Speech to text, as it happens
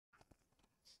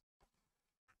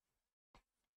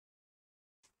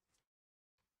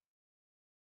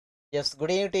Yes,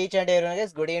 good evening to each and everyone,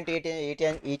 guys. Good evening to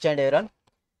each and everyone.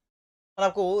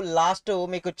 మనకు last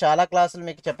మీకు చాలా క్లాసులు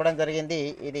మీకు చెప్పడం జరిగింది.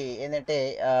 ఇది ఏంటంటే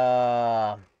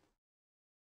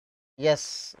ఎస్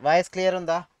వాయిస్ క్లియర్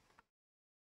ఉందా?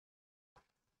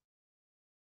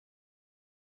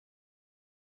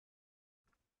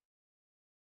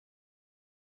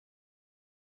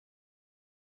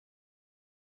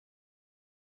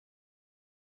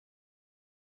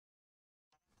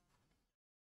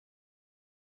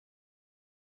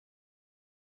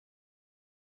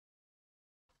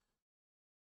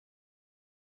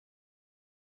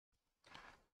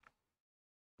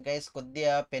 గైస్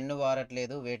కొద్దిగా పెన్ను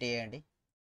వారట్లేదు, వెయిట్ చేయండి.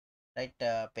 రైట్,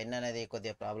 పెన్ అనేది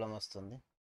కొద్దిగా ప్రాబ్లం వస్తుంది.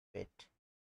 వెయిట్,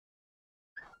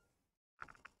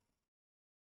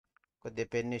 కొద్దిగా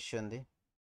పెన్ ఇష్యూ ఉంది.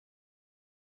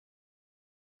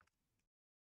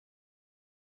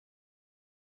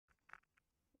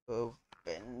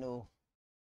 పెన్ను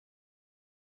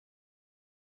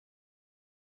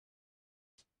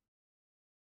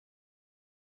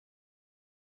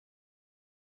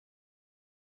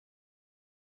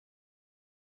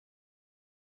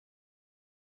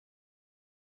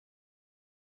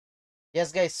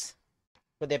ఎస్ గైస్,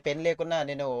 కొద్దిగా పెన్ లేకున్నా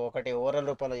నేను ఒకటి ఓరల్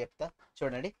రూపంలో చెప్తా,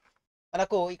 చూడండి.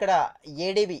 మనకు ఇక్కడ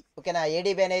ఏడీబీ, ఓకేనా,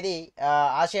 ఏడీబీ అనేది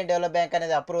ఆసియన్ డెవలప్ బ్యాంక్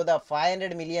అనేది approve the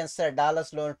 $500 million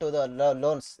loan to the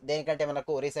loans. దేనికంటే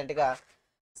మనకు రీసెంట్గా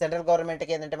సెంట్రల్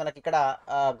గవర్నమెంట్కి ఏంటంటే మనకి ఇక్కడ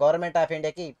గవర్నమెంట్ ఆఫ్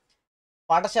ఇండియాకి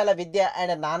పాఠశాల విద్య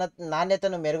అండ్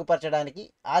నాణ్యతను మెరుగుపరచడానికి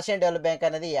ఆసియన్ డెవలప్ బ్యాంక్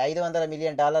అనేది $500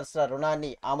 million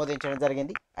రుణాన్ని ఆమోదించడం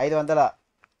జరిగింది. 500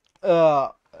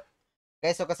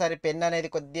 గైస్, ఒకసారి పెన్ అనేది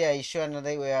కొద్దిగా ఇష్యూ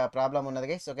అనేది ప్రాబ్లం ఉన్నది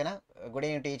గైస్, ఓకేనా. Good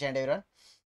evening to each and everyone.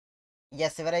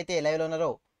 Yes, ఎవరైతే లైవ్లో ఉన్నారో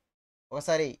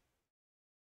ఒకసారి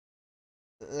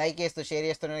లైక్ చేస్తూ షేర్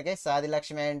చేస్తున్నాను guys.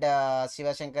 Adilakshmi and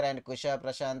Shivshankar and Kusha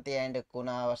Prashanti and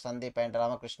కునా Sandeep and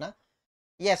Ramakrishna.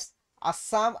 Yes,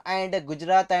 Assam and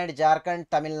Gujarat and Jharkhand,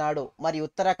 Tamil Nadu మరియు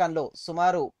ఉత్తరాఖండ్లో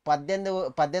సుమారు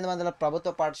 1800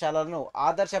 ప్రభుత్వ పాఠశాలలను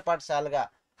ఆదర్శ పాఠశాలగా,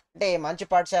 అంటే మంచి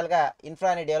పాఠశాలగా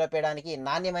ఇన్ఫ్రాని డెవలప్ చేయడానికి,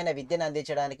 నాణ్యమైన విద్యను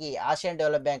అందించడానికి ఆసియన్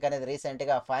డెవలప్ బ్యాంక్ అనేది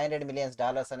రీసెంట్గా $500 million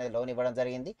అనేది లోన్ ఇవ్వడం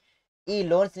జరిగింది. ఈ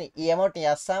లోన్స్ని, ఈ అమౌంట్ని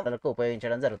అస్సాంలకు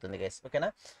ఉపయోగించడం జరుగుతుంది గైస్, ఓకేనా.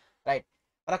 రైట్,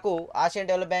 మనకు ఆసియన్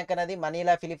డెవలప్ బ్యాంక్ అనేది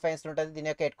మనీలా ఫిలిప్పైన్స్ ఉంటుంది. దీని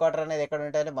యొక్క హెడ్ క్వార్టర్ అనేది ఎక్కడ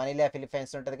ఉంటుంది? మనీలా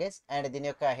ఫిలిప్పైన్స్ ఉంటుంది గైస్. అండ్ దీని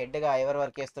యొక్క హెడ్గా ఎవరు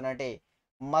వర్క్ చేస్తున్నారంటే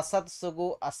మసత్సుగు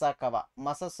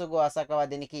అసాకవా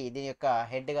దీని యొక్క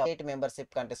హెడ్గా 8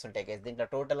 మెంబర్షిప్ కంట్రీస్ ఉంటాయి గైస్. దీంట్లో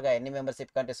టోటల్గా ఎన్ని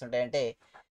మెంబర్షిప్ కంట్రీస్ ఉంటాయంటే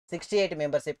 68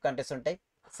 మెంబర్షిప్ కంట్రీస్ ఉంటాయి.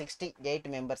 68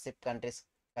 మెంబర్షిప్ కంట్రీస్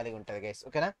కలిగి ఉంటుంది గైస్,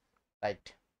 ఓకేనా. రైట్,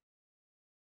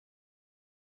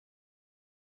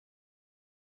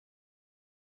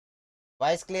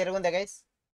 వాయిస్ క్లియర్గా ఉందా గైస్?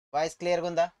 వాయిస్ క్లియర్గా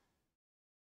ఉందా?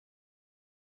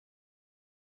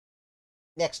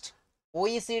 Next,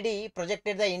 OECD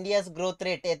projected the India's growth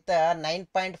rate at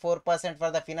 9.4% for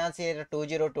the financial year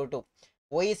 2022.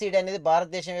 OECD అనేది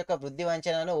భారతదేశం యొక్క వృద్ధి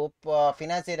అంచనాను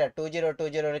ఫినాన్స్ ఇయర్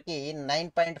 2020కి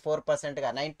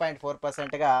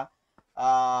 9.4%గా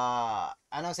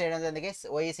అనౌన్స్ చేయడం జరిగింది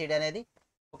OECD అనేది,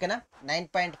 ఓకేనా.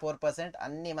 9.4%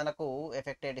 అన్ని మనకు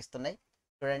ఎఫెక్టెడ్ ఇస్తున్నాయి.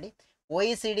 చూడండి,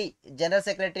 OECD జనరల్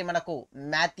సెక్రటరీ మనకు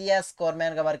మ్యాథియాస్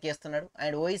కోర్మాన్గా వర్క్ చేస్తున్నాడు.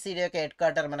 అండ్ OECD యొక్క హెడ్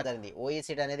క్వార్టర్ మనకు జరిగింది.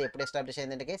 OECD అనేది ఎప్పుడు ఎస్టాబ్లిష్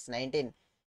అయిందంటే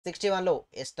 1961లో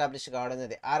ఎస్టాబ్లిష్ కావడం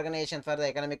జరిగింది. Organisation for the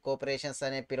economic cooperations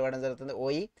అనేది పిలవడం జరుగుతుంది.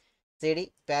 OECD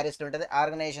ప్యారిస్లో ఉంటుంది.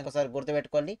 ఆర్గనైజేషన్ ఒకసారి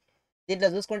గుర్తుపెట్టుకోండి. దీంట్లో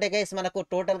చూసుకుంటే గైస్ మనకు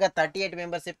టోటల్గా 38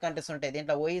 మెంబర్షిప్ కంట్రీస్ ఉంటాయి.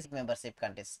 దీంట్లో OECD membership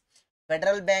countries.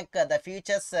 Federal bank the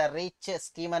futures rich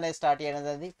scheme అనేది స్టార్ట్ చేయడం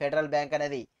జరిగింది. ఫెడరల్ బ్యాంక్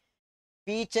అనేది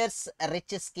futures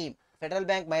rich scheme, federal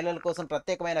bank మహిళల కోసం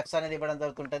ప్రత్యేకమైన లక్ష్యం అనేది ఇవ్వడం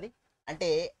జరుగుతుంటుంది. అంటే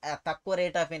తక్కువ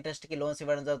రేట్ ఆఫ్ ఇంట్రెస్ట్కి లోన్స్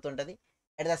ఇవ్వడం జరుగుతుంటుంది.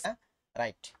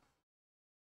 రైట్,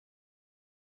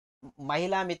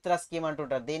 మహిళా మిత్ర స్కీమ్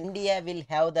అంటుంటారు. The India will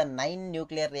have the 9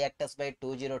 nuclear reactors by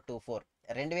 2024.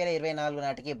 2024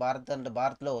 నాటికి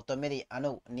భారత్లో 9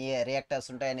 అణు రియాక్టర్స్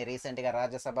ఉంటాయని రీసెంట్గా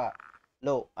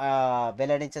రాజ్యసభలో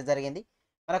వెల్లడించడం జరిగింది.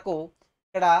 మనకు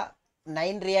ఇక్కడ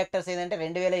 9 రియాక్టర్స్ ఏదంటే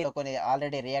 2000 కొన్ని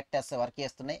ఆల్రెడీ రియాక్టర్స్ వర్క్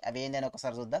చేస్తున్నాయి. అవి ఏందని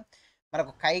ఒకసారి చూద్దాం.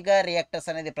 మనకు కైగా రియాక్టర్స్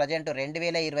అనేది ప్రజెంట్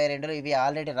 2022లో ఇవి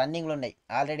ఆల్రెడీ రన్నింగ్లు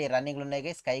ఉన్నాయి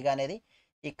గైస్. కైగా అనేది,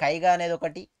 ఈ కైగా అనేది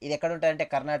ఒకటి, ఇది ఎక్కడ ఉంటుందంటే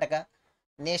Karnataka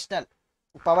national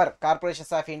power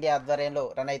corporations of India ఆధ్వర్యంలో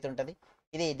రన్ అవుతుంటుంది.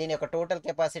 దీని యొక్క total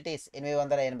capacities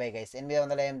 880 guys.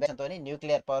 880తో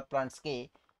nuclear power ప్లాంట్స్కి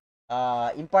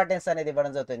importance అనేది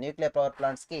ఇవ్వడం జరుగుతుంది. న్యూక్లియర్ పవర్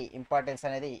ప్లాంట్స్కి ఇంపార్టెన్స్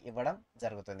అనేది ఇవ్వడం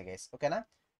జరుగుతుంది గైస్, ఓకేనా.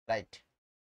 రైట్,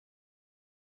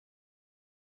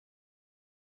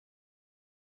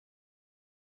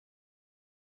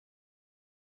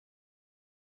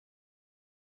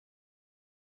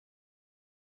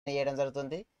 చేయడం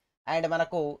జరుగుతుంది. అండ్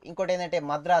మనకు ఇంకోటి ఏంటంటే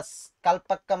మద్రాస్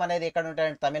కల్పక్కం అనేది ఎక్కడ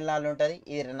ఉంటుంది, తమిళనాడులో ఉంటుంది.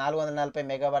 ఇది 440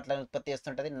 మెగావాట్లను ఉత్పత్తి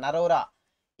చేస్తుంటుంది. నరోరా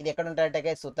ఇది ఎక్కడ ఉంటాయంటే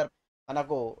గైస్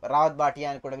మనకు రావత్ బాటియా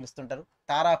అని కూడా పిలుస్తుంటారు.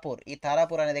 తారాపూర్, ఈ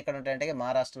తారాపూర్ అనేది ఎక్కడ ఉంటాయంటే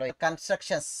మహారాష్ట్రలో.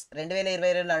 కన్స్ట్రక్షన్స్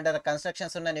 2022 అండర్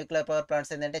కన్స్ట్రక్షన్స్ ఉన్న న్యూక్లియర్ పవర్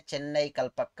ప్లాంట్స్ ఏంటంటే చెన్నై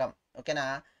కల్పక్కం. ఓకేనా,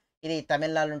 ఇది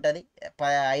తమిళనాడు ఉంటుంది.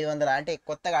 500 అంటే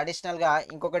కొత్తగా అడిషనల్గా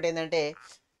ఇంకొకటి ఏంటంటే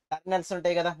టర్మినల్స్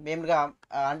ఉంటాయి కదా మెయిన్గా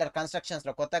అండర్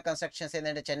కన్స్ట్రక్షన్స్లో. కొత్త కన్స్ట్రక్షన్స్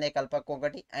ఏంటంటే చెన్నై కల్పక్కం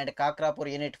ఒకటి అండ్ కాక్రాపూర్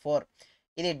యూనిట్ 4.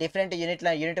 ఇది డిఫరెంట్ యూనిట్ల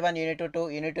యూనిట్ 1 యూనిట్ 2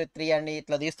 యూనిట్ 3 అని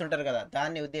ఇట్లా తీస్తుంటారు కదా,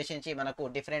 దాన్ని ఉద్దేశించి మనకు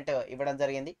డిఫరెంట్ ఇవ్వడం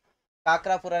జరిగింది.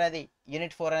 కాక్రాపూర్ అనేది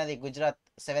యూనిట్ 4 అనేది గుజరాత్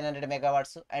 700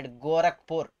 మెగావాట్స్. అండ్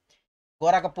గోరఖ్పూర్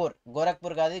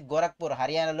కాదు గోరఖ్పూర్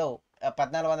హర్యానాలో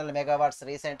 1400 మెగావాట్స్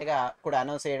రీసెంట్గా కూడా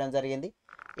అనౌన్స్ చేయడం జరిగింది.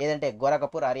 ఏదంటే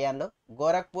గోరఖ్పూర్ హర్యానాలో.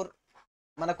 గోరఖ్పూర్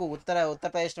మనకు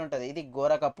ఉత్తరప్రదేశ్లో ఉంటుంది. ఇది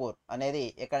గోరఖ్పూర్ అనేది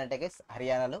ఎక్కడంటే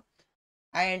హర్యానాలో.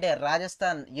 And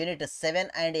Rajasthan unit 7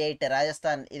 and 8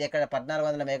 Rajasthan, ఇది ఎక్కడ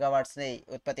 1400 మెగావాట్స్ని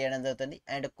ఉత్పత్తి చేయడం జరుగుతుంది.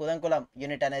 అండ్ కుదంకులం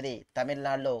యూనిట్ అనేది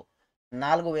తమిళనాడులో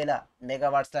 4000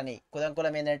 మెగావాట్స్లని.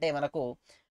 కుదంకులం ఏంటంటే మనకు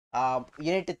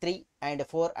యూనిట్ 3 అండ్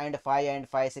 4 అండ్ 5 అండ్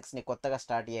 5 6ని కొత్తగా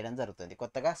స్టార్ట్ చేయడం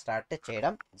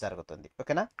జరుగుతుంది.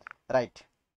 ఓకేనా, రైట్.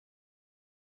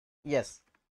 ఎస్,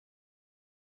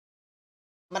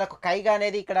 మనకు కైగా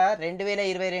అనేది ఇక్కడ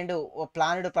 2022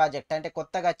 ప్లాన్డ్ ప్రాజెక్ట్ అంటే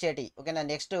కొత్తగా వచ్చేటి. ఓకేనా,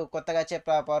 నెక్స్ట్ కొత్తగా వచ్చే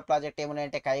పవర్ ప్రాజెక్ట్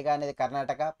ఏమున్నాయంటే కైగా అనేది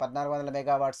Karnataka 1400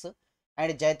 megawatts.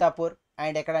 And Jaitapur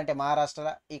and ఎక్కడంటే మహారాష్ట్ర.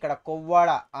 ఇక్కడ కొవ్వాడ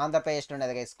ఆంధ్రప్రదేశ్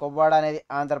ఉన్నది గైస్, కొవ్వాడ అనేది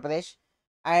Andhra Pradesh.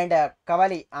 And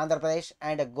Kavali Andhra Pradesh.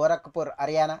 And Gorakhpur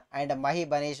Haryana. And Mahi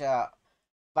బనీష్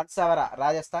బట్సావర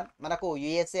Rajasthan. మనకు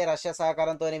యుఎస్ఏ రష్యా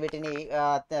సహకారంతో వీటిని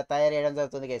తయారు చేయడం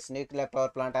జరుగుతుంది గైస్. న్యూక్లియర్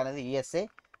పవర్ ప్లాంట్ అనేది యుఎస్ఏ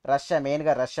రష్యా,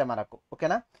 మెయిన్గా రష్యా మనకు.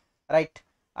 ఓకేనా, రైట్.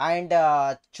 అండ్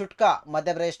చుట్కా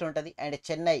మధ్యప్రదేశ్లో ఉంటుంది. అండ్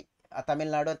చెన్నై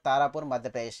తమిళనాడు, తారాపూర్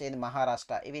మధ్యప్రదేశ్, ఇది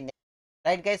మహారాష్ట్ర. ఇవి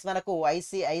రైట్ గైస్. మనకు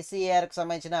ఐసీఏఆర్కి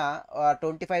సంబంధించిన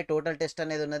 25 టోటల్ టెస్ట్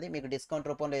అనేది ఉన్నది. మీకు డిస్కౌంట్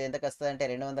రూపంలో ఎంతకు వస్తుంది అంటే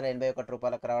 281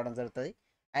 రూపాయలకు రావడం జరుగుతుంది.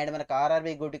 అండ్ మనకు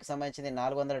ఆర్ఆర్బీ గుడ్కి సంబంధించింది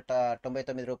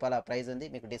 499 రూపాయల ప్రైస్ ఉంది.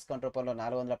 మీకు డిస్కౌంట్ రూపంలో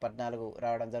 414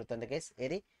 రావడం జరుగుతుంది గైస్.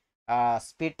 ఇది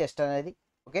స్పీడ్ టెస్ట్ అనేది.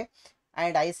 ఓకే,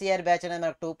 అండ్ ఐసీఆర్ బ్యాచ్ అనేది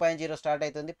మనకు 2.0 స్టార్ట్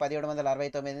అవుతుంది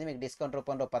 1769, మీకు డిస్కౌంట్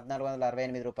రూపంలో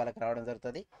 1468 రూపాయలకు రావడం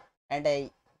జరుగుతుంది. అండ్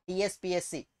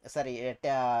టీఎస్పీఎస్సి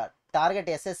టార్గెట్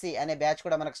ఎస్ఎస్సి అనే బ్యాచ్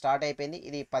కూడా మనకు స్టార్ట్ అయిపోయింది.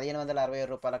 ఇది 1560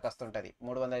 రూపాయలకు వస్తుంటుంది.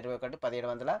 321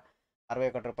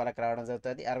 1761 రూపాయలకు రావడం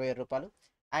జరుగుతుంది, 67 రూపాయలు.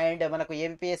 అండ్ మనకు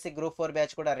ఏపీఎస్సి గ్రూప్ 4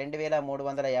 బ్యాచ్ కూడా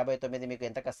 2359, మీకు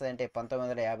ఎంతకు వస్తుంది అంటే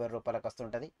 1950 రూపాయలకు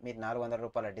వస్తుంటుంది, మీరు 400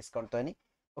 రూపాయల డిస్కౌంట్తో.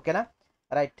 ఓకేనా,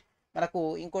 రైట్. మనకు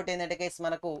ఇంకోటి ఏంటంటే కేసు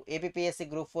మనకు APSC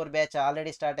group 4 batch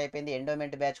already start అయిపోయింది.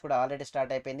 ఎండోమెంట్ బ్యాచ్ కూడా ఆల్రెడీ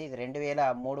స్టార్ట్ అయిపోయింది. ఇది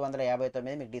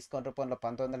 2359, మీకు డిస్కౌంట్ రూపంలో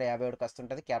 1957కి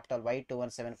వస్తుంటుంది. క్యాపిటల్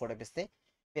Y217 కూడా ఇస్తే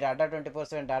మీరు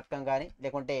adda247.com కానీ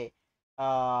లేకుంటే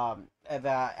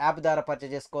యాప్ ద్వారా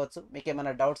పర్చేజ్ చేసుకోవచ్చు. మీకు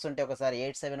ఏమైనా డౌట్స్ ఉంటే ఒకసారి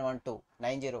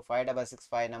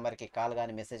 8712905665 నెంబర్కి కాల్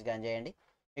కానీ మెసేజ్ కానీ చేయండి,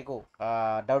 మీకు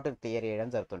డౌట్ క్లియర్ చేయడం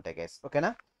జరుగుతుంటాయి గైస్.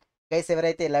 ఓకేనా గైస్,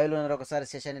 ఎవరైతే లైవ్లో ఉన్నారో ఒకసారి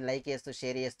సెషన్ని లైక్ చేస్తూ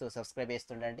షేర్ చేస్తూ subscribe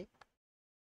చేస్తుండండి.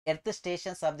 Earth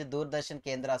stations of the Doordarshan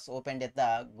కేంద్రాస్ open at the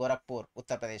Gorakhpur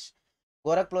Uttar Pradesh.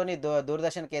 గోరఖ్లోని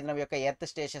Doordarshan కేంద్రం యొక్క ఎర్త్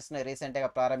స్టేషన్స్ని రీసెంట్గా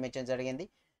ప్రారంభించడం జరిగింది.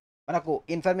 మనకు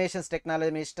informations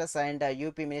technology ministers and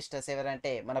UP ministers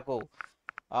ఎవరంటే మనకు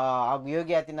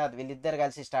యోగి ఆదిత్యనాథ్, వీళ్ళిద్దరు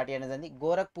కలిసి స్టార్ట్ చేయడం జరిగింది.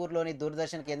 గోరఖ్పూర్లోని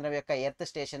దూరదర్శన్ కేంద్రం యొక్క ఎర్త్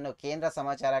స్టేషన్ను కేంద్ర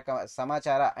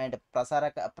సమాచార అండ్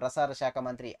ప్రసార శాఖ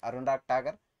మంత్రి అరుణ్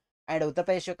ఠాకర్ అండ్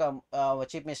ఉత్తరప్రదేశ్ యొక్క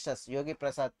చీఫ్ మినిస్టర్స్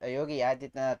యోగి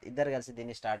ఆదిత్యనాథ్ ఇద్దరు కలిసి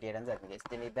దీన్ని స్టార్ట్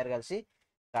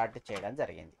చేయడం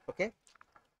జరిగింది. ఓకే,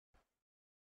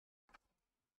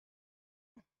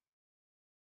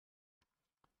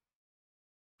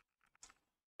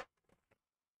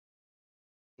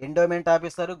 ఎండోమెంట్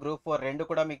ఆఫీసర్ గ్రూప్ 4 రెండు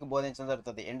కూడా మీకు బోధించడం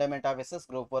జరుగుతుంది. ఎండోమెంట్ ఆఫీసర్స్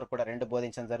గ్రూప్ 4 కూడా రెండు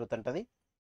బోధించడం జరుగుతుంటుంది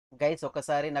గైస్.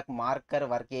 ఒకసారి నాకు మార్కర్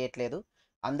వర్క్ చేయట్లేదు,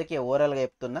 అందుకే ఓవరాల్గా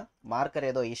చెప్తున్నా. మార్కర్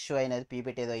ఏదో ఇష్యూ అయినది,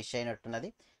 పీపీటీ ఏదో issue అయినట్టున్నది.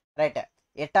 Right.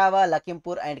 Etawah,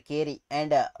 Lakhimpur and Carey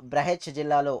and బ్రహెచ్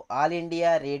జిల్లాలో ఆల్ ఇండియా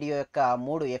రేడియో యొక్క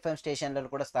 3 FM స్టేషన్లను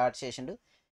కూడా స్టార్ట్ చేసిండు.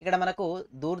 ఇక్కడ మనకు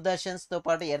దూరదర్శన్స్తో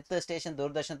పాటు ఎర్త్ స్టేషన్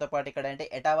దూరదర్శన్తో పాటు ఇక్కడ అంటే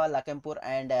ఎటావా, లఖింపూర్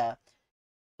అండ్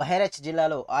బహ్రెచ్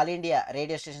జిల్లాలో ఆల్ ఇండియా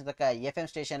రేడియో స్టేషన్ యొక్క FM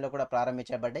స్టేషన్లు కూడా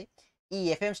ప్రారంభించబడ్డాయి. ఈ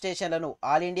FM స్టేషన్లను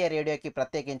ఆల్ ఇండియా రేడియోకి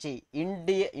ప్రత్యేకించి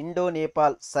ఇండో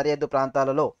నేపాల్ సరిహద్దు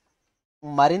ప్రాంతాలలో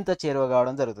మరింత చేరువ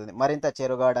కావడం జరుగుతుంది. మరింత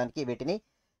చేరువ కావడానికి వీటిని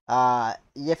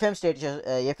ఎఫ్ఎం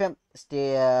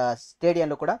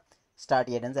స్టేడియంలో కూడా స్టార్ట్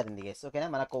చేయడం జరిగింది గైస్. ఓకేనా,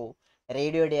 మనకు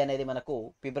రేడియో డే అనేది మనకు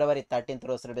ఫిబ్రవరి 13th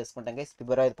రోజు సెలబ్రేట్ చేసుకుంటాం గైస్.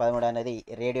 ఫిబ్రవరి 13 అనేది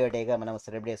రేడియో డేగా మనం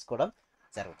సెలబ్రేట్ చేసుకోవడం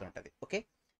జరుగుతుంటుంది. Okay.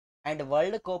 And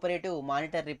world cooperative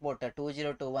monitor report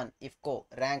 2021 IFFCO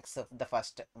ranks the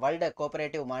first. World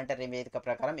cooperative monitor నివేదిక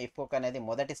ప్రకారం ఇఫ్కో అనేది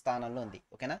మొదటి స్థానంలో ఉంది.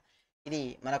 ఓకేనా, ఇది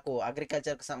మనకు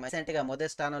అగ్రికల్చర్కి సంబంధించిగా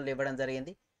మొదటి స్థానంలో ఇవ్వడం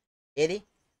జరిగింది. ఏది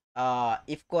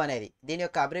ఇఫ్కో అనేది. దీని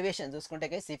యొక్క అబ్రివేషన్ చూసుకుంటే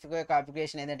ఇఫ్కో యొక్క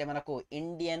అబ్రివేషన్ ఏంటంటే మనకు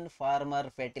ఇండియన్ ఫార్మర్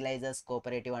ఫెర్టిలైజర్స్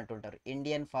కోఆపరేటివ్ అంటుంటారు.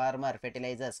 ఇండియన్ ఫార్మర్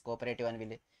ఫెర్టిలైజర్స్ కోఆపరేటివ్ అని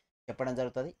వీళ్ళు చెప్పడం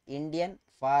జరుగుతుంది. ఇండియన్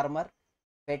ఫార్మర్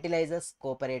ఫెర్టిలైజర్స్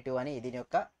కోఆపరేటివ్ అని దీని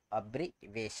యొక్క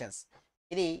అబ్రివేషన్స్.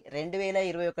 ఇది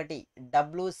 2021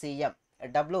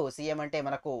 డబ్ల్యూసిఎం అంటే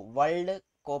మనకు వరల్డ్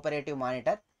కోఆపరేటివ్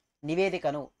మానిటర్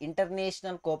నివేదికను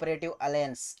ఇంటర్నేషనల్ కోఆపరేటివ్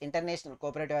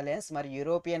అలయన్స్ మరియు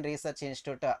European research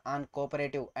institute on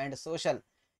cooperative and social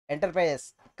enterprises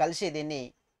కలిసి దేన్ని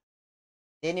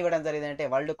ఇవ్వడం జరిగిందంటే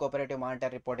వరల్డ్ కోఆపరేటివ్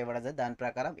మానిటర్ రిపోర్ట్ ఇవ్వడం జరిగింది. దాని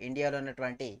ప్రకారం ఇండియాలో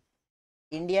ఉన్నటువంటి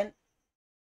ఇండియన్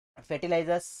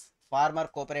ఫెర్టిలైజర్స్ ఫార్మర్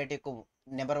కోఆపరేటివ్కు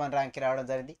నెంబర్ 1 ర్యాంక్కి రావడం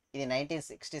జరిగింది. ఇది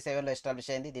 1967లో ఎస్టాబ్లిష్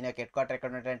అయింది. దీని యొక్క హెడ్ క్వార్టర్ ఎక్కడ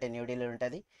ఉన్నటువంటి న్యూఢిల్లీ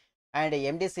ఉంటుంది. అండ్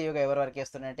ఎండిసిఓగా ఎవరు వర్క్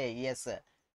చేస్తున్నారంటే యుఎస్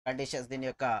కండిషన్స్ దీని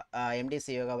యొక్క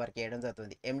ఎండిసిఓగా వర్క్ చేయడం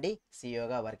జరుగుతుంది.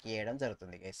 ఎండిసిఓగా వర్క్ చేయడం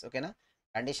జరుగుతుంది గైస్. ఓకేనా,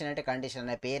 కండిషన్ అంటే కండిషన్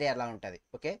అనే పేరే అలా ఉంటుంది.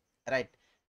 Okay right.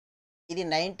 ఇది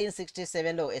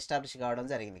 1967లో ఎస్టాబ్లిష్ కావడం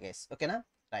జరిగింది గైస్. ఓకేనా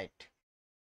రైట్.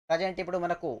 ప్రజెంట్ ఇప్పుడు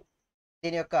మనకు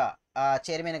దీని యొక్క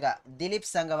చైర్మన్గా దిలీప్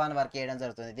సంగవాన్ వర్క్ చేయడం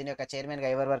జరుగుతుంది. దీని యొక్క చైర్మన్గా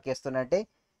ఎవరు వర్క్ చేస్తున్నారంటే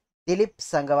దిలీప్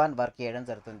సంగవాన్ వర్క్ చేయడం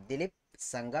జరుగుతుంది. Dilip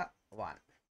సంగవాన్.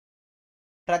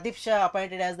 Pradeep Shah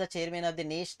appointed as the chairman of the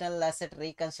national asset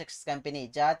reconstruction company.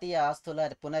 జాతీయ ఆస్తుల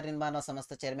పునర్నిర్మాణ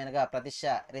సంస్థ చైర్మన్గా ప్రదీప్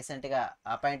షా రీసెంట్గా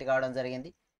అపాయింట్ కావడం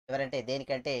జరిగింది. ఎవరంటే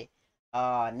దేనికంటే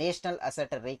నేషనల్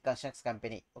అసెట్ రీకన్స్ట్రక్షన్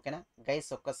కంపెనీ. ఓకేనా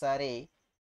గైస్, ఒక్కసారి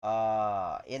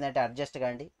ఏంటంటే అడ్జస్ట్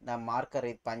కాండి, నా మార్కర్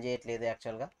ఇది పనిచేయట్లేదు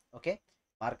యాక్చువల్గా. ఓకే,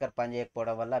 మార్కర్ పని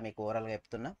చేయకపోవడం వల్ల మీకు ఓవరాల్గా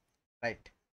చెప్తున్నా. Right.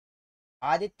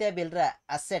 Aditya Birla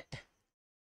asset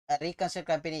reconstruct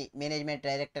company management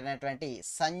director అయినటువంటి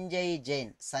Sanjay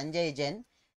Jain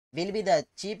will be the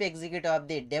chief executive of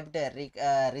the డెబ్ట్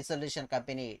రిసొల్యూషన్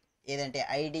కంపెనీ, ఏదంటే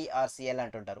ఐడిఆర్సిఎల్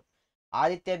అంటుంటారు.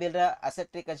 ఆదిత్య బిర్లా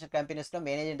అసెట్ రీకన్స్ట్రక్ట్ కంపెనీస్లో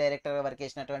మేనేజింగ్ డైరెక్టర్గా వర్క్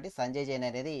చేసినటువంటి సంజయ్ జైన్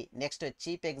అనేది next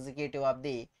chief executive of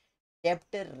the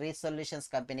డెబ్ట్ రిసొల్యూషన్స్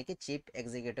కంపెనీకి చీఫ్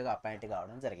ఎగ్జిక్యూటివ్గా అపాయింట్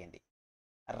కావడం జరిగింది.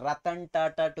 Ratan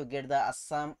Tata to get the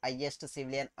Assam highest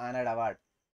civilian honoured award.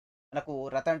 మనకు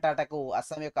రతన్ టాటాకు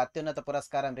అస్సాం యొక్క అత్యున్నత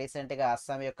పురస్కారం రీసెంట్గా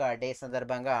అస్సాం యొక్క డే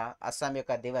సందర్భంగా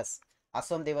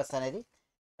అస్సాం దివస్ అనేది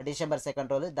డిసెంబర్ 2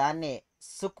 రోజు, దాన్ని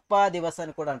సుక్పా దివస్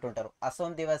అని కూడా అంటుంటారు.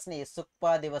 అస్సాం దివస్ని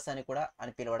సుక్పా దివస్ అని కూడా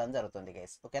పిలవడం జరుగుతుంది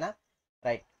గైస్. ఓకేనా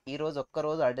రైట్. ఈరోజు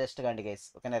ఒక్కరోజు అడ్జస్ట్ కండి గైస్.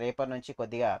 ఓకేనా, రేపటి నుంచి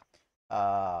కొద్దిగా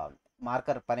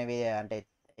మార్కర్ పని అంటే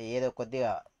ఏదో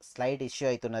కొద్దిగా స్లైడ్ ఇష్యూ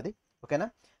అవుతున్నది. ఓకేనా,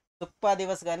 సుక్పా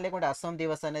దివస్ కానీ లేకుంటే అస్సాం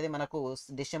దివస్ అనేది మనకు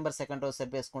డిసెంబర్ 2 రోజు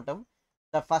సెలబ్రేట్ చేసుకుంటాం.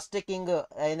 ద ఫస్ట్ కింగ్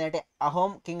ఏంటంటే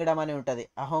అహోమ్ కింగ్డమ్ అని ఉంటుంది.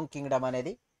 అహోమ్ కింగ్డమ్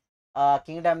అనేది ఆ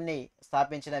కింగ్డమ్ని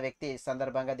స్థాపించిన వ్యక్తి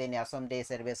సందర్భంగా దీన్ని అస్సాం డే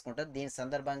సెలబ్రేట్ చేసుకుంటారు. దీని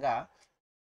సందర్భంగా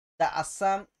the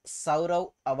Assam Sourav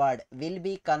award will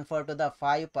be conferred to the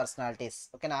 5 personalities.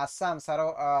 ఓకేనా, అస్సాం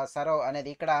సౌరవ్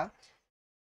అనేది ఇక్కడ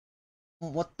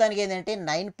మొత్తానికి ఏంటంటే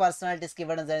 9 పర్సనాలిటీస్కి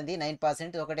ఇవ్వడం జరిగింది.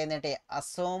 9%. ఒకటి ఏంటంటే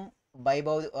అస్సాం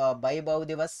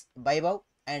వైభవ్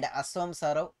అండ్ అస్సాం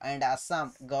సౌరవ్ అండ్ అస్సాం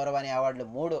గౌరవ్ అనే అవార్డులు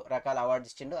 3 రకాల అవార్డు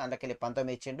ఇచ్చిండు. అందుకెళ్ళి 19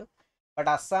 ఇచ్చిండు. బట్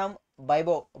అస్సాం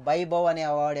వైభవ్ అనే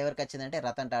అవార్డు ఎవరికి వచ్చిందంటే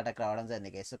రతన్ టాటాకి రావడం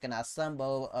జరిగింది గైస్. ఓకేనా, అస్సాం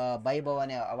వైభవ్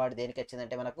అనే అవార్డు దేనికి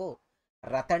వచ్చిందంటే మనకు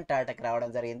రతన్ టాటాకి రావడం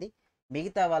జరిగింది.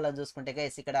 మిగతా వాళ్ళని చూసుకుంటే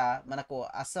గైస్ ఇక్కడ మనకు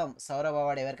అస్సాం సౌరవ్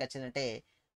అవార్డు ఎవరికి వచ్చిందంటే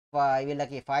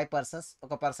వీళ్ళకి 5 పర్సన్స్.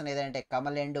 ఒక పర్సన్ ఏదంటే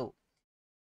కమలెండు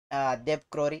Dev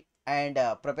క్రోరీ and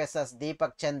professors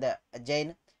Deepak Chand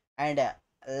Jain and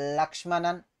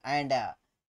Lakshmanan and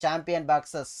champion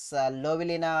boxers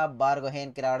లోవిలినా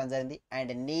బార్గోహెన్కి రావడం జరిగింది.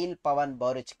 అండ్ నీల్ పవన్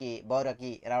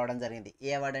బౌరకి రావడం జరిగింది. ఏ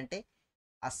అవార్డు అంటే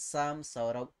అస్సాం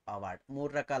సౌరవ్ అవార్డు.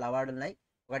 3 రకాల అవార్డులు ఉన్నాయి.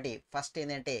 ఒకటి ఫస్ట్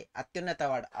ఏంటంటే అత్యున్నత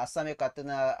అవార్డు, అస్సాం యొక్క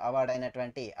అత్యున్నత అవార్డు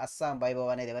అయినటువంటి అస్సాం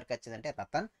వైభవ్ అనేది ఎవరికి వచ్చిందంటే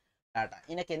రతన్ టాటా.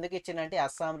 ఈయనకి ఎందుకు ఇచ్చిందంటే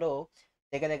అస్సాంలో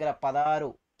దగ్గర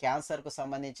 16 క్యాన్సర్కు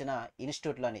సంబంధించిన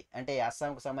ఇన్స్టిట్యూట్లని, అంటే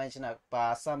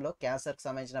అస్సాంలో క్యాన్సర్కి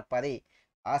సంబంధించిన 10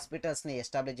 హాస్పిటల్స్ని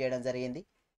ఎస్టాబ్లిష్ చేయడం జరిగింది.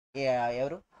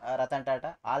 ఎవరు రతన్ టాటా.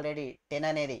 ఆల్రెడీ 10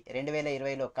 అనేది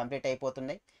 2020లో కంప్లీట్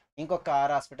అయిపోతున్నాయి. ఇంకొక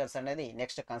 6 హాస్పిటల్స్ అనేది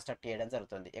నెక్స్ట్ కన్స్ట్రక్ట్ చేయడం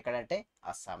జరుగుతుంది. ఎక్కడంటే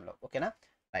అస్సాంలో. ఓకేనా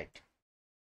రైట్.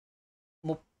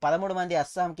 13 మంది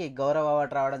అస్సాంకి గౌరవ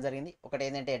అవార్డు రావడం జరిగింది. ఒకటి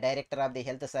ఏంటంటే director of the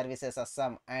health services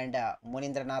Assam and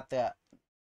మునీంద్రనాథ్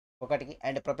ఒకటికి,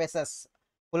 అండ్ ప్రొఫెసర్స్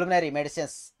పుల్మనరీ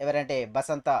మెడిసిన్స్ ఎవరంటే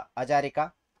బసంత హజారికా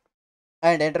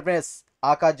అండ్ ఎంటర్ప్రెనర్స్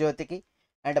ఆకాశ్ జ్యోతికి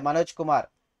and Manoj Kumar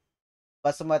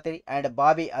basmati and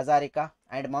Bobby Hazarika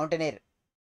and mountaineer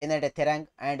ఏంటంటే థెరంగ్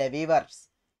అండ్ వీవర్స్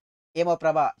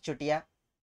ఏమోప్రభ చుటియా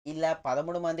ఇలా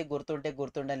 13 మంది గుర్తుంటే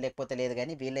గుర్తుండని లేకపోతే లేదు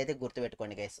కానీ వీళ్ళైతే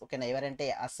గుర్తుపెట్టుకోండి గైస్. ఓకేనా? ఎవరంటే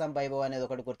అస్సాం వైభవ్ అనేది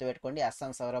ఒకటి గుర్తుపెట్టుకోండి.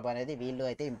 అస్సాం సౌరభ్ అనేది వీళ్ళు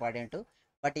అయితే ఇంపార్టెంట్.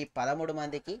 బట్ ఈ 13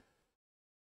 మందికి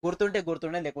గుర్తుంటే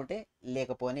గుర్తుండే లేకుంటే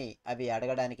లేకపోని అవి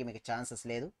అడగడానికి మీకు ఛాన్సెస్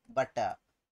లేదు. But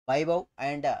Vaibhav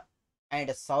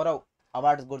and Sourav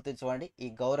awards గుర్తుంచుకోండి. ఈ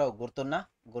గౌరవ్ గుర్తున్నా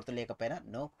గుర్తు లేకపోయినా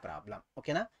నో ప్రాబ్లం.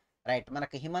 ఓకేనా? రైట్.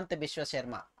 మనకు హిమంత్ బిశ్వ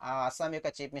శర్మ ఆ అస్సాం యొక్క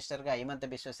చీఫ్ మినిస్టర్గా హిమంత్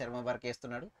బిశ్వ శర్మ వర్క్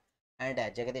చేస్తున్నాడు. అండ్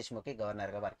జగదీష్ ముఖి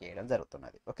గవర్నర్గా వర్క్ చేయడం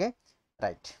జరుగుతున్నది. Okay,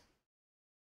 right.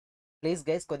 ప్లీజ్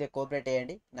గైస్ కొద్దిగా కోఆపరేట్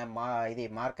చేయండి. ఇది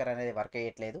మార్కర్ అనేది work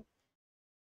అయ్యట్లేదు.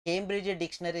 Cambridge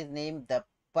dictionary name the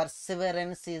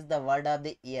Perseverance is the word of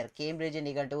the year. Cambridge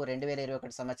నిఘంటు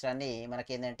 2021 సంవత్సరాన్ని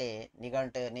మనకేంటంటే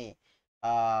నిఘంటుని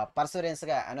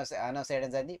పర్సివరెన్స్గా అనౌన్స్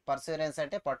చేయడం జరిగింది. పర్సివరెన్స్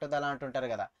అంటే పట్టుదల అంటుంటారు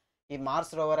కదా. ఈ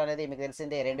మార్స్ రోవర్ అనేది మీకు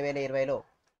తెలిసిందే 2020లో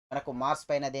మనకు మార్స్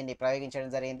పైన దీన్ని ప్రయోగించడం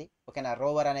జరిగింది. ఓకేనా?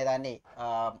 రోవర్ అనే దాన్ని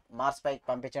మార్స్ పైకి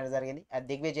పంపించడం జరిగింది. అది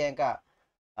దిగ్విజయంగా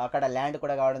అక్కడ ల్యాండ్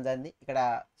కూడా కావడం జరిగింది. ఇక్కడ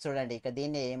చూడండి, ఇక్కడ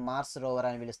దీన్ని మార్స్ రోవర్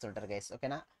అని పిలుస్తుంటారు గైస్.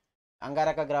 ఓకేనా?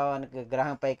 అంగారక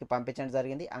గ్రహంపైకి పంపించడం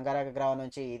జరిగింది. అంగారక గ్రహం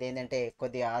నుంచి ఇదేంటంటే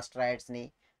కొద్దిగా ఆస్ట్రాయిడ్స్ని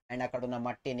అండ్ అక్కడ ఉన్న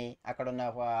మట్టిని అక్కడున్న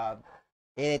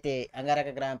ఏదైతే అంగారక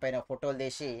గ్రహం పైన ఫోటోలు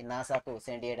తీసి నాసాకు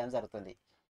సెండ్ చేయడం జరుగుతుంది.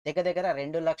 దగ్గర దగ్గర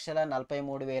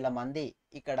 2,43,000 మంది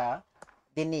ఇక్కడ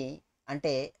దీన్ని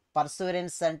అంటే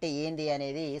పర్సూరెన్స్ అంటే ఏంటి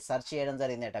అనేది సెర్చ్ చేయడం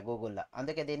జరిగిందట గూగుల్లో.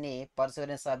 అందుకే దీన్ని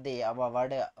పర్సూరెన్స్ of the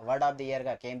word of the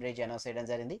ఇయర్గా Cambridge announce చేయడం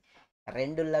జరిగింది.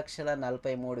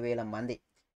 2,43,000 మంది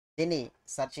దీన్ని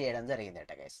సెర్చ్ చేయడం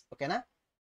జరిగిందట గైస్. ఓకేనా?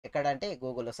 ఎక్కడంటే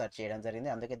గూగుల్లో సెర్చ్ చేయడం జరిగింది.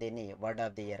 అందుకే దీన్ని వర్డ్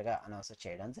ఆఫ్ ది ఇయర్గా అనౌన్స్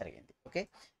చేయడం జరిగింది. ఓకే.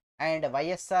 అండ్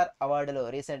వైఎస్ఆర్ అవార్డులు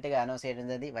రీసెంట్గా అనౌన్స్ చేయడం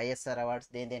జరిగింది. వైఎస్ఆర్ అవార్డ్స్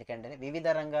దేనికంటే వివిధ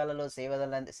రంగాలలో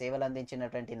సేవలు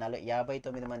అందించినటువంటి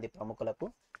 59 మంది ప్రముఖులకు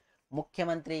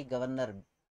ముఖ్యమంత్రి గవర్నర్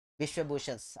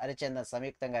విశ్వభూషణ్ హరిచందన్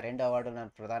సంయుక్తంగా 2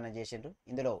 అవార్డులను ప్రదానం చేసిండ్రు.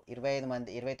 ఇందులో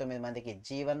 29 మందికి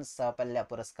జీవన్ సాఫల్య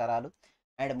పురస్కారాలు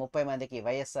అండ్ 30 మందికి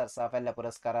వైఎస్ఆర్ సాఫల్య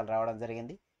పురస్కారాలు రావడం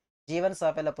జరిగింది. జీవన్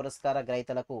సాఫల్య పురస్కార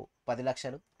గ్రహీతలకు 10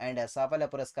 లక్షలు అండ్ సాఫల్య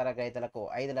పురస్కార గ్రహీతలకు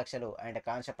 5 లక్షలు అండ్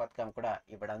కాంస్య పథకం కూడా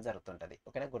ఇవ్వడం జరుగుతుంటుంది.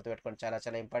 ఓకేనా? గుర్తుపెట్టుకోండి, చాలా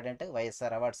చాలా ఇంపార్టెంట్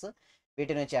వైఎస్ఆర్ అవార్డ్స్.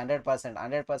 వీటి నుంచి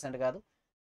 100% కాదు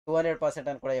 200%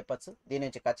 అని కూడా చెప్పొచ్చు. దీని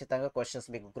నుంచి ఖచ్చితంగా క్వశ్చన్స్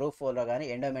మీకు గ్రూప్ 4లో కానీ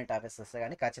ఎండోమెంట్ ఆఫీసర్స్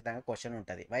కానీ ఖచ్చితంగా క్వశ్చన్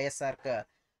ఉంటుంది. వైఎస్ఆర్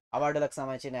అవార్డులకు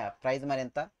సంబంధించిన ప్రైజ్ మరి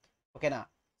ఎంత? ఓకేనా?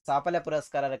 సాఫల్య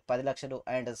పురస్కారాలకు 10 లక్షలు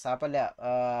అండ్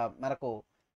మనకు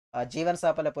జీవన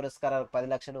సాఫల్య పురస్కారాలకు 10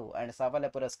 లక్షలు అండ్ సాఫల్య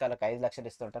పురస్కారాలకు 5 లక్షలు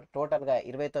ఇస్తుంటారు. టోటల్గా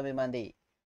 29 మంది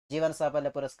జీవన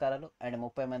సాఫల్య పురస్కారాలు అండ్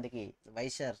 30 మందికి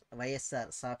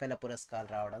వైఎస్ఆర్ సాఫల్య పురస్కారాలు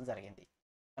రావడం జరిగింది.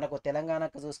 మనకు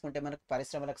తెలంగాణకు చూసుకుంటే మనకు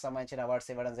పరిశ్రమలకు సంబంధించిన అవార్డ్స్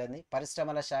ఇవ్వడం జరిగింది.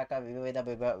 పరిశ్రమల శాఖ వివిధ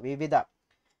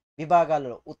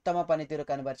విభాగాల్లో ఉత్తమ పనితీరు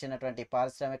కనబరిచినటువంటి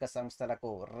పారిశ్రామిక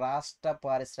సంస్థలకు రాష్ట్ర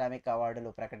పారిశ్రామిక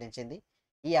అవార్డులు ప్రకటించింది.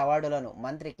 ఈ అవార్డులను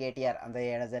మంత్రి కేటీఆర్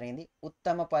అందజేయడం జరిగింది.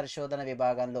 ఉత్తమ పరిశోధన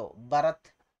విభాగంలో భారత్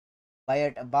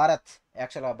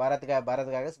యాక్చువల్గా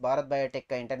భారత్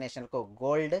బయోటెక్ ఇంటర్నేషనల్కు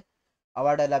గోల్డ్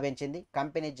అవార్డు లభించింది.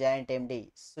 కంపెనీ జాయింట్ ఎండి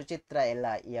సుచిత్ర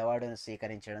ఎల్లా ఈ అవార్డును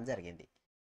స్వీకరించడం జరిగింది.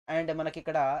 అండ్ మనకి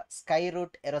ఇక్కడ sky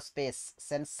route aerospace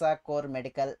సెన్సా core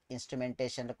medical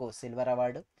ఇన్స్ట్రుమెంటేషన్లకు silver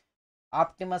award,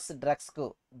 Optimus డ్రగ్స్కు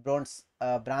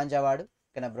bronze award,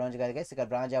 ఇక్కడ బ్రాంజ్ కాదు గైస్, ఇక్కడ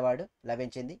బ్రాంజ్ అవార్డు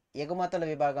లభించింది. ఎగుమతుల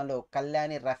విభాగంలో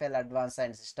Kalyani Rafale advance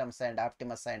and systems and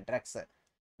Optimus and drugs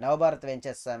Navabharat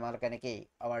ventures మాలకానికి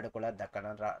award కూడా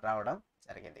దక్కడం రావడం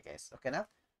జరిగింది గైస్. ఓకేనా?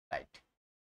 రైట్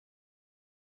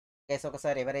గైస్,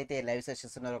 ఒకసారి ఎవరైతే లైవ్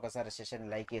సెషన్స్ ఉన్నారో ఒకసారి సెషన్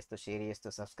లైక్ చేస్తూ షేర్ చేస్తూ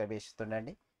సబ్స్క్రైబ్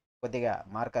చేస్తుండండి. కొద్దిగా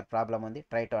మార్కర్ ప్రాబ్లం ఉంది,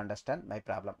 try to understand my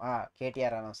problem.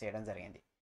 KTR announce చేయడం జరిగింది.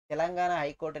 తెలంగాణ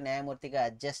హైకోర్టు న్యాయమూర్తిగా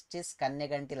జస్టిస్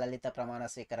కన్నెగంటి లలిత ప్రమాణ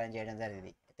స్వీకారం చేయడం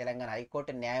జరిగింది. తెలంగాణ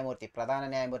హైకోర్టు న్యాయమూర్తి, ప్రధాన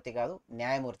న్యాయమూర్తి కాదు,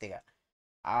 న్యాయమూర్తిగా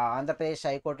ఆంధ్రప్రదేశ్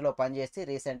హైకోర్టులో పనిచేసి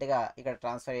రీసెంట్గా ఇక్కడ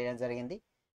ట్రాన్స్ఫర్ చేయడం జరిగింది.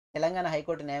 తెలంగాణ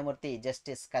హైకోర్టు న్యాయమూర్తి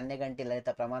జస్టిస్ కన్నెగంటి లలిత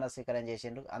ప్రమాణ స్వీకారం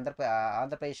చేసిండ్రు.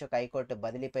 ఆంధ్రప్రదేశ్ యొక్క హైకోర్టు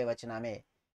బదిలీపై వచ్చిన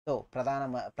ఆమెతో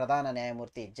ప్రధాన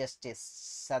న్యాయమూర్తి జస్టిస్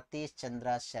సతీష్ చంద్ర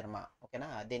శర్మ. ఓకేనా?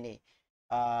 దీన్ని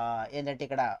ఏంటంటే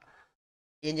ఇక్కడ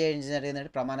ఏం చేయడం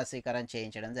జరిగిందంటే ప్రమాణ స్వీకారం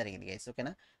చేయించడం జరిగింది గైస్.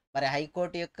 ఓకేనా? మరి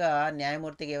హైకోర్టు యొక్క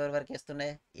న్యాయమూర్తిగా ఎవరి వరకు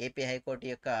వేస్తున్నాయి? ఏపీ హైకోర్టు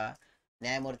యొక్క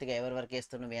న్యాయమూర్తిగా ఎవరి వరకు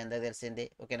వేస్తున్నారు మీ అందరికీ తెలిసిందే.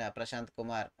 ఓకేనా? Prashanth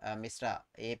Kumar Mishra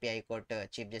AP high court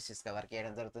chief జస్టిస్గా work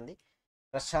చేయడం జరుగుతుంది.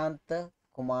 Prashanth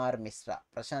Kumar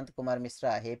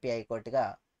Mishra AP హైకోర్టుగా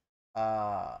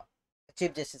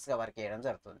chief జస్టిస్గా work చేయడం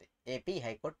జరుగుతుంది. AP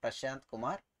high court Prashanth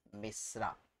Kumar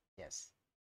Mishra. Yes.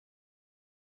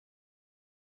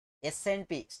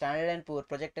 S&P Standard & Poor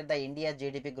projected the India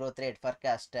GDP growth rate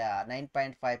forecast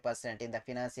 9.5% in the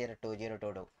financial year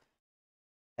 2022.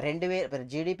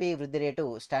 GDP వృద్ధి రేటు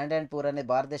స్టాండర్డ్ అండ్ పూర్ అనే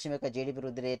భారతదేశం యొక్క జీడిపి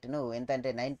వృద్ధి రేటును ఎంత అంటే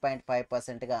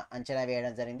 9.5%గా అంచనా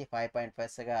వేయడం జరిగింది.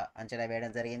 5.5గా అంచనా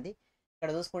వేయడం జరిగింది. ఇక్కడ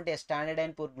చూసుకుంటే standard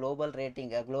and poor global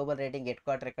rating head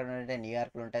quarter ఎక్కడ ఉంటే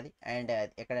న్యూయార్క్లో ఉంటుంది. అండ్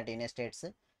ఎక్కడంటే United states.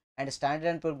 And standard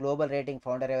and poor global rating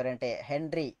founder ఎవరంటే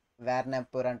హెన్రీ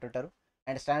వార్నాంపూర్ అంటుంటారు.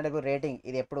 అండ్ స్టాండర్డ్ పూర్ రేటింగ్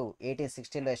ఇది ఎప్పుడు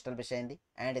 1816లో ఎస్టాబ్లిష్ అయింది.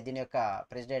 అండ్ దీని యొక్క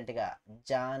ప్రెసిడెంట్గా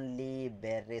జాన్ లీ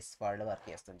బెర్రిస్ఫర్డ్ వర్క్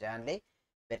చేస్తుంది.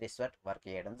 వర్క్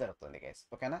చేయడం జరుగుతుంది గైస్.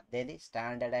 ఓకేనా. దేని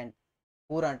స్టాండర్డ్ అండ్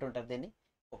పూర్ అంటుంటారు దీన్ని.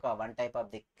 ఒక one type of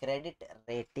the credit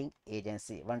rating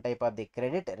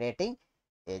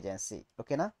agency.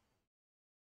 ఓకేనా.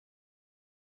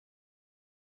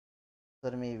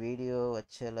 సార్ మీ వీడియో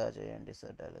వచ్చేలా చేయండి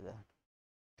సార్. డల్గా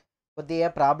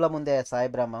కొద్దిగా ప్రాబ్లం ఉంది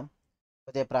సాయి బ్రహ్మం,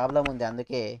 కొద్దిగా ప్రాబ్లం ఉంది,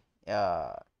 అందుకే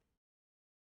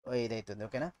ఇదవుతుంది.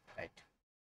 ఓకేనా. Right.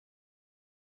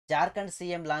 Jharkhand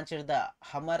CM launched the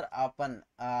Hamar ఆపన్.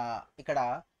 ఇక్కడ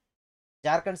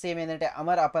జార్ఖండ్ సీఎం ఏంటంటే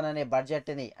అమర్ అపన్ అనే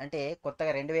బడ్జెట్ని, అంటే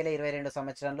కొత్తగా 2022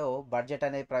 సంవత్సరంలో బడ్జెట్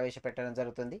అనేది ప్రవేశపెట్టడం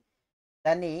జరుగుతుంది.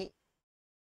 దాన్ని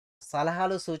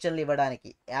సలహాలు సూచనలు ఇవ్వడానికి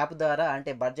యాప్ ద్వారా,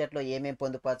 అంటే బడ్జెట్లో ఏమేమి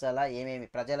పొందుపరచాలా, ఏమేమి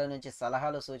ప్రజల నుంచి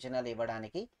సలహాలు సూచనలు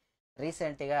ఇవ్వడానికి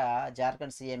రీసెంట్గా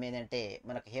జార్ఖండ్ సీఎం ఏంటంటే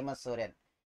మనకు హేమంత్ సోరెన్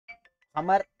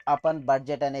హమర్ అపన్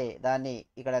బడ్జెట్ అనే దాన్ని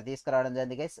ఇక్కడ తీసుకురావడం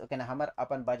జరిగింది గైస్. ఓకేనా. హమర్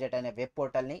అపన్ బడ్జెట్ అనే వెబ్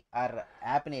పోర్టల్ని ఆర్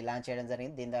యాప్ని లాంచ్ చేయడం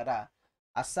జరిగింది. దీని ద్వారా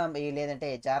అస్సాం లేదంటే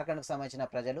జార్ఖండ్కి సంబంధించిన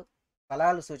ప్రజలు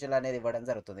సలహాలు సూచనలు అనేది ఇవ్వడం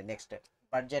జరుగుతుంది. నెక్స్ట్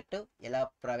బడ్జెట్ ఎలా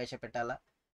ప్రవేశపెట్టాలా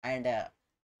అండ్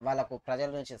వాళ్ళకు ప్రజల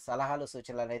నుంచి సలహాలు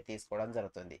సూచనలు అనేది తీసుకోవడం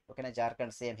జరుగుతుంది. ఓకేనా.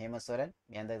 జార్ఖండ్ సీఎం హేమంత్ సోరెన్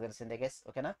మీ అందరికి తెలిసిందే గైస్.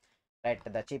 ఓకేనా. Right.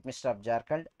 The chief minister of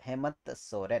Jharkhand Hemant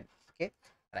Soren. Okay.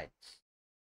 Right.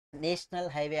 National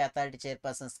highway authority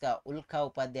చైర్పర్సన్స్గా ఉల్కా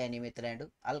ఉపాధ్యాయ నియమితులైండు.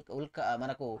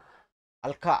 మనకు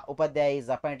అల్కా ఉపాధ్యాయ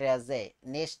is appointed as a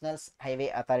national highway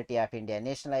authority of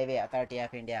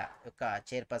India యొక్క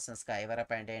చైర్పర్సన్స్గా ఎవరు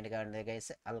అపాయింట్ అయ్యింది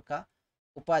గైస్? అల్కా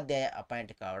ఉపాధ్యాయ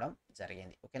అపాయింట్ కావడం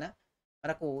జరిగింది. ఓకేనా.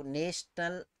 మనకు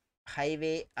national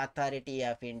highway authority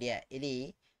of India ఇది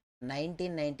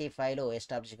 1995లో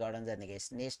ఎస్టాబ్లిష్ కావడం జరిగింది guys.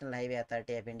 National highway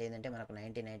authority of India ఏంటంటే మనకు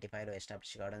 1995లో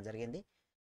ఎస్టాబ్లిష్ కావడం జరిగింది.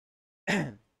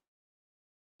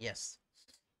 Yes.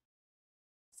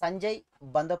 Sanjay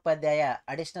Bandopadhyay,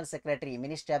 additional secretary,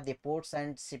 ministry of the ports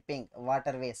and shipping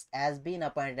waterways, has been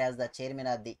appointed as the chairman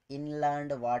of the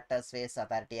inland waterways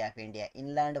authority of India.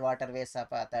 Inland waterways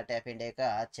authority of India యొక్క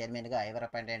చైర్మన్గా ఎవరు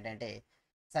appoint ఏంటంటే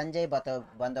Sanjay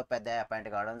Bandopadhyay appoint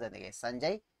కావడం జరిగింది.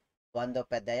 Sanjay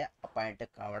Bandopadhyay appoint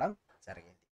కావడం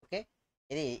జరిగింది. Okay.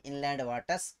 ఇది inland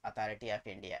waters authority of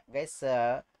India guys.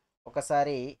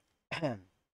 ఒకసారి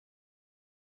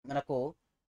మనకు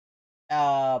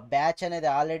బ్యాచ్ అనేది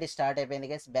ఆల్రెడీ స్టార్ట్ అయిపోయింది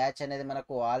గైస్. బ్యాచ్ అనేది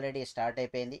మనకు ఆల్రెడీ స్టార్ట్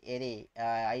అయిపోయింది. ఏది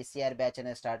ఐసీఆర్ బ్యాచ్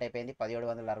అనేది స్టార్ట్ అయిపోయింది.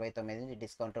 1769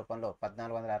 డిస్కౌంట్ రూపంలో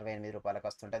 1468 రూపాయలకు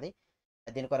వస్తుంటుంది.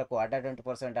 దీని కొరకు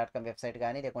adda24/7.com వెబ్సైట్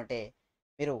కానీ లేకుంటే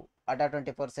మీరు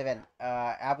adda24/7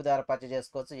 యాప్ ద్వారా పర్చేజ్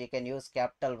చేసుకోవచ్చు. You can use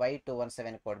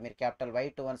Y217 code. మీరు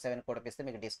Y217 కోడ్ ఇస్తే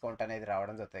మీకు డిస్కౌంట్ అనేది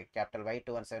రావడం జరుగుతుంది.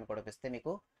 Y217 కోడ్ ఇస్తే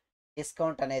మీకు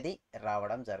డిస్కౌంట్ అనేది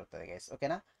రావడం జరుగుతుంది గైస్.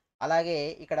 ఓకేనా. అలాగే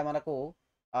ఇక్కడ మనకు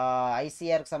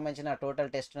ఐసీఆర్కి సంబంధించిన టోటల్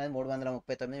టెస్ట్ అనేది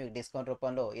 339 మీకు డిస్కౌంట్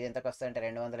రూపంలో ఇది ఎంతకు వస్తుందంటే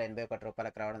 281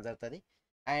 రూపాయలకు రావడం జరుగుతుంది.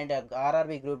 అండ్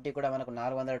ఆర్ఆర్బీ గ్రూప్ డి కూడా మనకు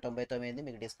 499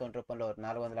 మీకు డిస్కౌంట్ రూపంలో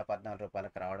 414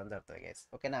 రూపాయలకు రావడం జరుగుతుంది గైస్.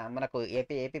 ఓకేనా. మనకు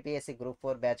ఏపీపీఎస్సీ గ్రూప్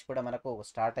 4 బ్యాచ్ కూడా మనకు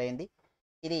స్టార్ట్ అయింది.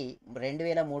 ఇది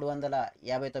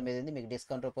 2359 ఉంది. మీకు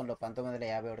డిస్కౌంట్ రూపంలో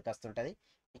 1951కి వస్తుంటుంది.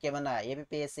 మీకు ఏమన్నా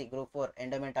ఏపీపీఎస్సీ గ్రూప్ 4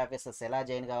 ఎండోమెంట్ ఆఫీసర్స్ ఎలా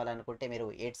జాయిన్ కావాలనుకుంటే మీరు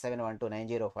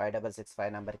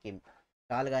 8712905665 నెంబర్కి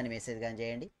కాల్ కానీ మెసేజ్ కానీ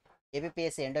చేయండి.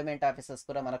 ఏపీపీఎస్సీ ఎండోమెంట్ ఆఫీసర్స్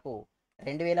కూడా మనకు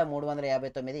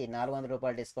 2359 400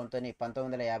 రూపాయల డిస్కౌంట్తో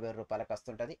 1950 రూపాయలకు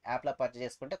వస్తుంటుంది. యాప్లో పర్చేజ్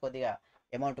చేసుకుంటే కొద్దిగా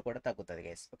అమౌంట్ కూడా తగ్గుతుంది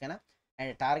గైస్. ఓకేనా.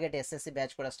 అండ్ టార్గెట్ ఎస్ఎస్సి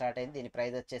బ్యాచ్ కూడా స్టార్ట్ అయింది. దీని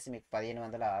ప్రైస్ వచ్చేసి మీకు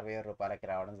 1567 రూపాయలకి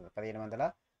రావడం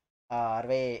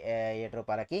 1567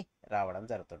 రూపాయలకి రావడం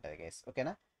జరుగుతుంటుంది గైస్.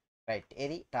 ఓకేనా. రైట్.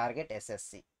 ఇది టార్గెట్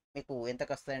ఎస్ఎస్సి మీకు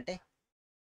ఎంతకు వస్తుందంటే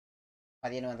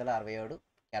 1567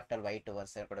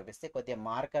 Y217 కూడా ఇస్తే కొద్దిగా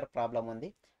మార్కర్ ప్రాబ్లం ఉంది.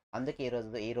 అందుకే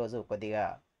ఈరోజు కొద్దిగా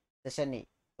సెషన్ని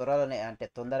త్వరలోనే అంటే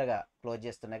తొందరగా క్లోజ్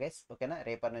చేస్తున్నా గైస్. ఓకేనా.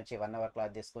 రేపటి నుంచి 1 అవర్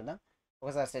క్లాస్ తీసుకుందాం.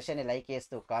 ఒకసారి సెషన్ని లైక్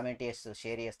చేస్తూ కామెంట్ చేస్తూ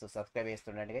షేర్ చేస్తూ subscribe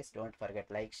చేస్తుండండి guys. Don't forget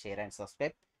like share and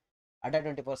subscribe.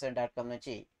 adda24/7.com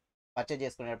నుంచి పర్చేజ్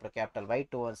చేసుకునేటప్పుడు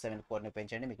Y217 కోడ్ని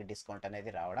పెంచండి. మీకు డిస్కౌంట్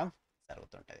అనేది రావడం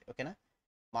జరుగుతుంటుంది. ఓకేనా.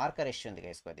 మార్కర్ ఇష్యూ ఉంది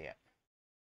గైస్ కొద్దిగా,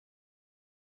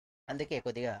 అందుకే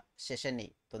కొద్దిగా సెషన్ని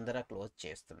తొందరగా క్లోజ్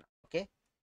చేస్తున్నా. Okay.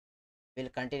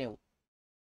 Will continue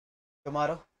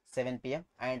tomorrow 7 PM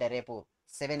and రేపు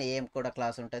 7 AM కూడా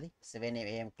క్లాస్ ఉంటుంది. 7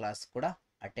 AM క్లాస్ కూడా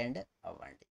అటెండ్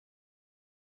అవ్వండి.